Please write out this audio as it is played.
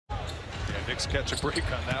Knicks catch a break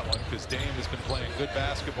on that one because Dame has been playing good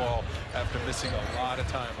basketball after missing a lot of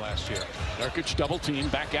time last year. Nurkić double team,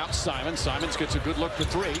 back out Simons. Simons gets a good look for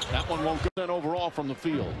three. That one won't go in overall from the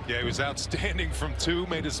field. Yeah, he was outstanding from two.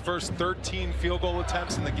 Made his first 13 field goal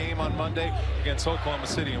attempts in the game on Monday against Oklahoma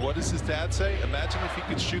City. And what does his dad say? Imagine if he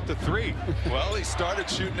could shoot the three. Well, he started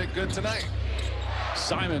shooting it good tonight.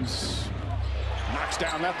 Simons knocks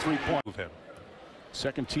down that three-point. Move him.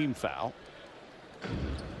 Second team foul.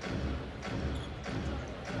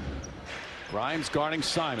 Grimes guarding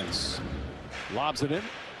Simons. Lobs it in.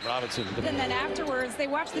 Robinson. And then afterwards, they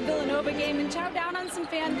watched the Villanova game and chowed down on some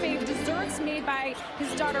fan fave desserts made by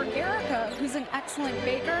his daughter Erica, who's an excellent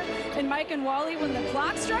baker. And Mike and Wally, when the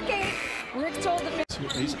clock struck 8, Rick told the fans.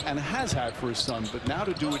 And has had for his son, but now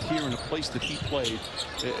to do it here in a place that he played,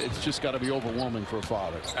 it's just got to be overwhelming for a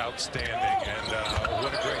father. Outstanding, and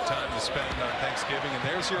what a great time to spend on Thanksgiving. And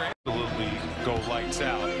there's your absolutely go lights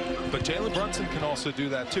out. But Jalen Brunson can also do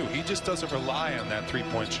that too. He just doesn't rely on that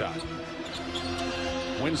three-point shot.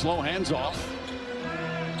 Winslow hands off.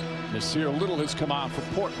 Nasir Little has come on for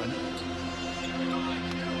Portland.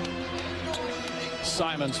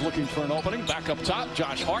 Simons looking for an opening. Back up top.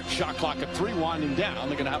 Josh Hart. Shot clock at 3, winding down.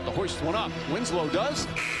 They're going to have to hoist one up. Winslow does.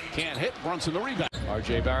 Can't hit. Brunson the rebound.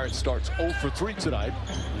 R.J. Barrett starts 0 for 3 tonight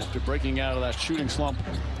after breaking out of that shooting slump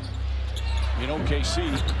in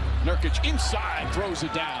OKC. Nurkić inside, throws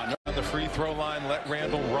it down. On the free throw line, let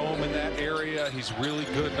Randall roam in that area. He's really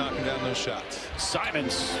good knocking down those shots.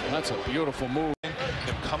 Simons, that's a beautiful move.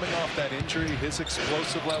 Him coming off that injury, his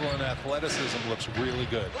explosive level and athleticism looks really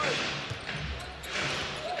good.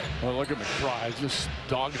 Well, look at McBride, just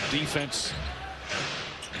dogged defense.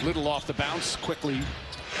 Little off the bounce, quickly.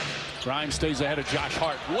 Grimes stays ahead of Josh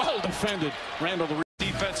Hart. Well defended. Randall the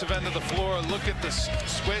defensive end of the floor. Look at the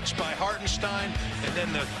switch by Hartenstein, and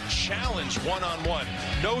then the challenge one-on-one.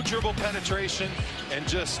 No dribble penetration, and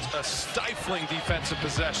just a stifling defensive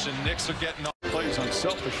possession. Knicks are getting off. Plays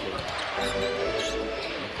unselfishly.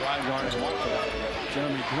 McBride guarding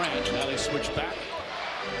Jeremy Grant. Now they switch back.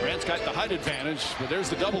 Grant's got the height advantage, but there's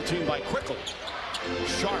the double team by Quickly.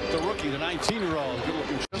 Sharp, the rookie, the 19-year-old, good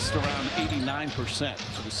looking, just around 89%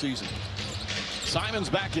 for the season. Simons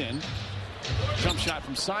back in. Jump shot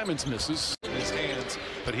from Simons misses. In his hands,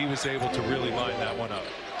 but he was able to really line that one up.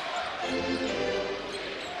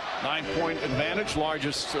 9-point advantage,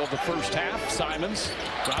 largest of the first half. Simons.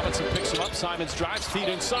 Robinson picks him up. Simons drives, feet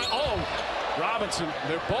inside. Oh, Robinson,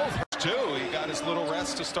 they're both hurt. He got his little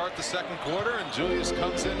rest to start the second quarter, and Julius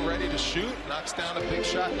comes in ready to shoot, knocks down a big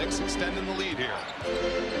shot. Knicks extending the lead here.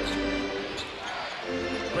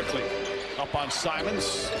 Quickly up on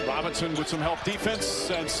Simons. Robinson with some help defense,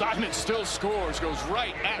 and Simons still scores, goes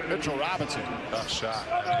right at Mitchell Robinson. Tough shot.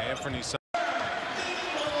 And Anfernee.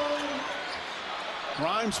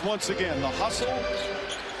 Grimes once again, the hustle,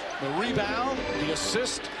 the rebound, the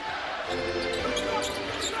assist.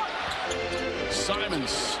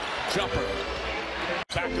 Simons, jumper.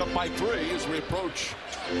 Back up by 3 as we approach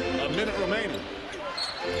a minute remaining.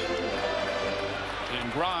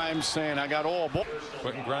 And Grimes saying, I got all ball.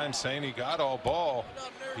 Quentin Grimes saying he got all ball.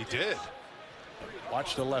 He did.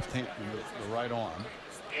 Watch the left hand, the right arm.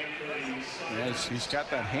 Yes, he's got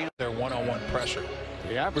that hand. Their one-on-one pressure.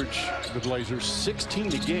 They average, the Blazers, 16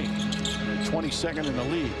 a game. They're 22nd in the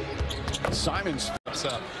league. Simons.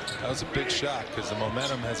 That was a big shot because the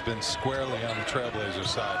momentum has been squarely on the Trailblazers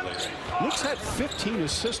side lately. Knicks had 15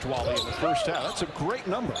 assists, Wally, in the first half. That's a great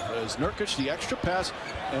number. As Nurkić, the extra pass,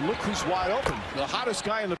 and look who's wide open. The hottest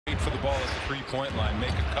guy in the for the ball at the three-point line,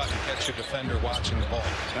 make a cut and catch your defender watching the ball.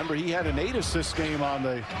 Remember, he had an 8-assist game on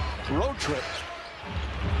the road trip.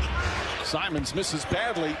 Simons misses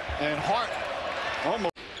badly, and Hart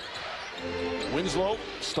almost. Winslow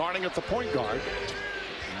starting at the point guard.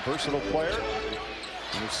 Versatile player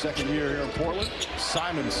in his second year here in Portland.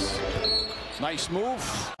 Simons, nice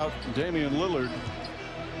move. Damian Lillard,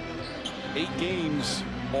 8 games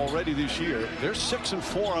already this year. They're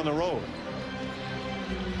 6-4 on the road.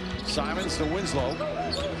 Simons to Winslow.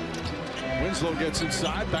 Winslow gets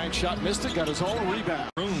inside, bank shot, missed it, got his own rebound.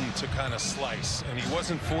 Room to kind of slice, and he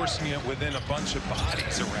wasn't forcing it within a bunch of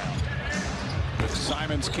bodies around.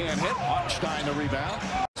 Simons can't hit. Hartenstein the rebound.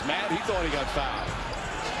 He's mad, he thought he got fouled.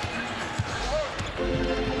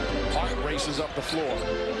 Hart races up the floor.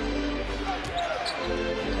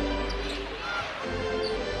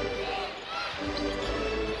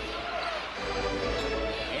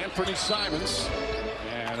 Anfernee Simons,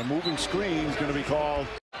 and a moving screen is going to be called.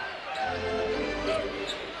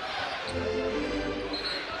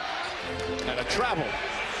 And a travel.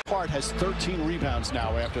 Hart has 13 rebounds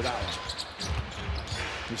now after that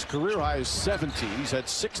one. His career high is 17. He's had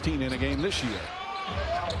 16 in a game this year.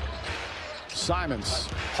 Simons,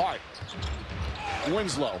 Hart,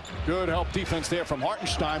 Winslow. Good help defense there from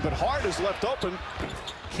Hartenstein, but Hart is left open.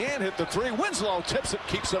 Can't hit the three. Winslow tips it,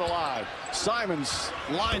 keeps it alive. Simons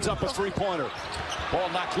lines up a three-pointer. Ball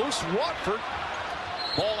knocked loose. Watford.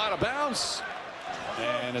 Ball out of bounds.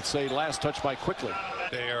 And it's a last touch by Quickly.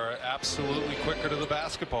 They are absolutely quicker to the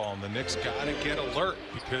basketball, and the Knicks got to get alert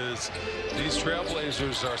because these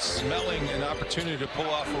Trailblazers are smelling an opportunity to pull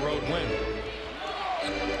off a road win.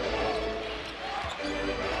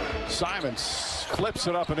 Simons clips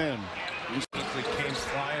it up and in. He came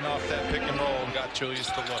flying off that pick and roll and got Julius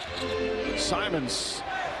to look. Simons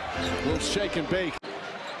will shake and bake.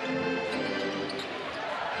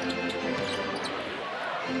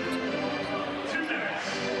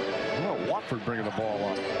 Well, Watford bringing the ball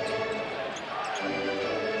up.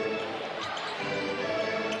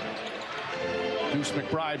 Deuce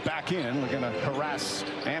McBride back in. We're going to harass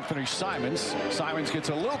Anfernee Simons. Simons gets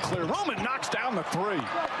a little clear room and knocks down the three.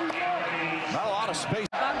 Not a lot of space.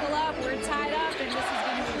 Buckle up, we're tied up, and this is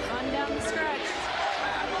going to be fun down the stretch.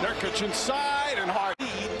 Nurkić inside, and Hart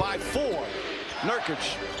lead by 4.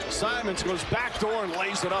 Nurkić. Simons goes back door and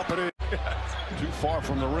lays it up and in. Too far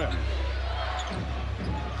from the rim.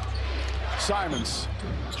 Simons.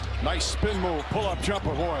 Nice spin move, pull-up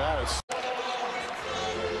jumper. Boy, that is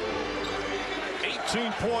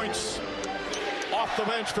 18 points off the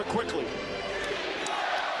bench for Quickly.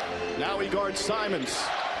 Now he guards Simons.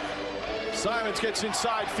 Simons gets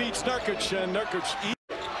inside, feeds Nurkić, and Nurkić.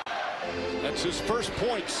 That's his first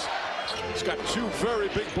points. He's got 2 very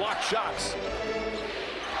big block shots.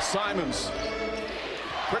 Simons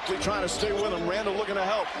quickly trying to stay with him. Randall looking to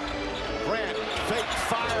help. Grant fake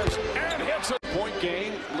fires and hits a point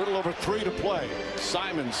game. A little over 3 to play.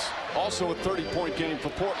 Simons also a 30-point game for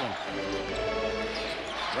Portland.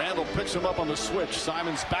 Randall picks him up on the switch.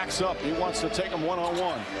 Simons backs up. He wants to take him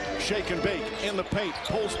one-on-one. Shake and bake in the paint.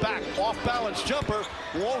 Pulls back. Off-balance jumper.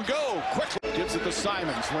 Won't go. Quickly gives it to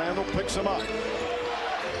Simons. Randall picks him up.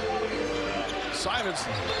 Simons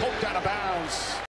poked out of bounds.